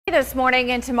this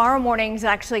morning, and tomorrow morning is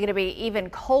actually going to be even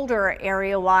colder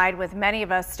area-wide, with many of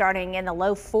us starting in the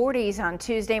low 40s on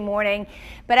Tuesday morning.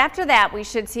 But after that, we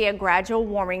should see a gradual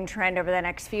warming trend over the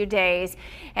next few days.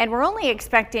 And we're only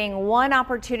expecting one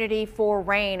opportunity for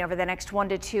rain over the next 1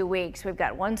 to 2 weeks. We've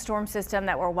got one storm system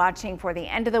that we're watching for the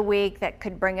end of the week that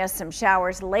could bring us some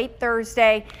showers late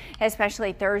Thursday,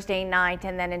 especially Thursday night,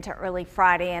 and then into early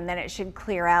Friday. And then it should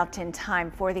clear out in time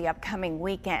for the upcoming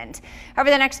weekend. Over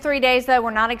the next 3 days, though,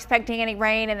 we're not expecting any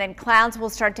rain, and then clouds will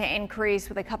start to increase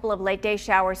with a couple of late day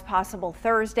showers possible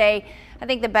Thursday. I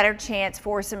think the better chance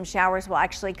for some showers will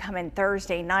actually come in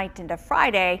Thursday night into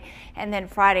Friday, and then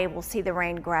Friday we'll see the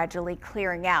rain gradually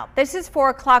clearing out. This is 4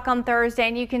 o'clock on Thursday,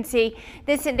 and you can see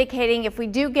this indicating if we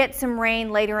do get some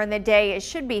rain later in the day, it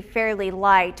should be fairly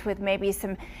light, with maybe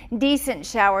some decent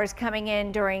showers coming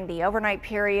in during the overnight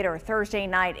period or Thursday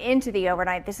night into the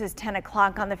overnight. This is 10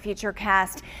 o'clock on the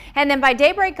Futurecast. And then by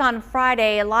daybreak on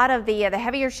Friday, a lot of the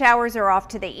heavier showers are off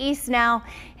to the east now,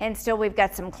 and still we've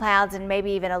got some clouds and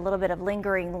maybe even a little bit of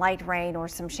lingering light rain or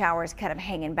some showers kind of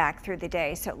hanging back through the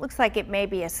day. So it looks like it may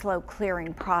be a slow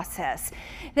clearing process.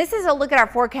 This is a look at our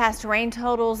forecast rain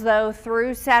totals, though,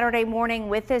 through Saturday morning.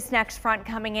 With this next front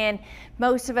coming in,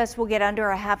 most of us will get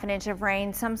under a ½ inch of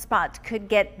rain. Some spots could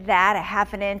get that, a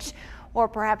 ½ inch, or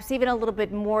perhaps even a little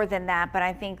bit more than that, but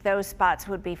I think those spots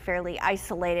would be fairly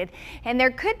isolated. And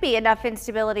there could be enough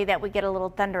instability that we get a little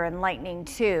thunder and lightning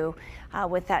too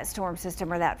with that storm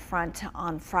system or that front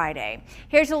on Friday.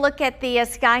 Here's a look at the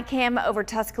sky cam over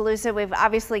Tuscaloosa. We've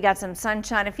obviously got some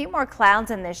sunshine, a few more clouds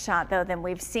in this shot though than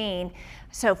we've seen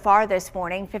so far this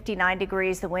morning. 59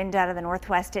 degrees, the wind out of the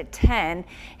northwest at 10.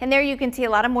 And there you can see a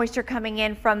lot of moisture coming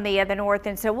in from the north,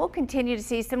 and so we'll continue to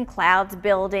see some clouds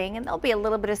building, and there'll be a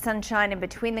little bit of sunshine in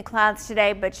between the clouds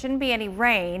today, but shouldn't be any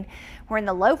rain. We're in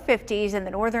the low 50s in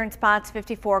the northern spots,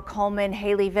 54 Coleman,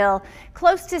 Haleyville,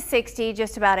 close to 60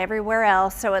 just about everywhere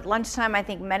else. So at lunchtime, I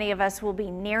think many of us will be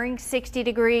nearing 60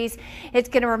 degrees. It's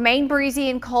going to remain breezy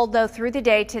and cold though through the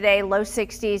day today, low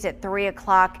 60s at 3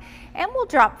 o'clock. And we'll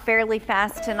drop fairly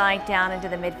fast tonight down into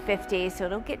the mid 50s, so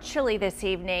it'll get chilly this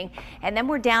evening. And then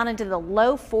we're down into the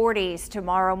low 40s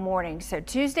tomorrow morning. So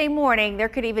Tuesday morning, there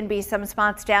could even be some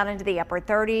spots down into the upper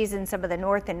 30s in some of the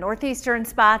north and northeastern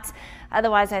spots.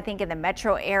 Otherwise, I think in the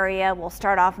metro area, we'll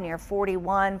start off near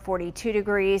 41, 42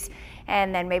 degrees,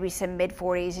 and then maybe some mid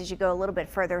 40s as you go a little bit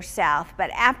further south. But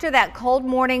after that cold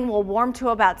morning, we'll warm to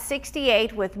about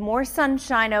 68 with more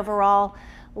sunshine overall.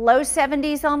 Low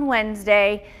 70s on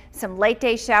Wednesday, some late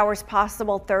day showers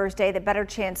possible Thursday, the better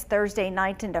chance Thursday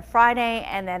night into Friday,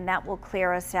 and then that will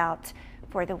clear us out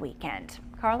for the weekend.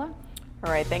 Carla?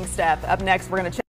 All right, thanks, Steph. Up next, we're going to check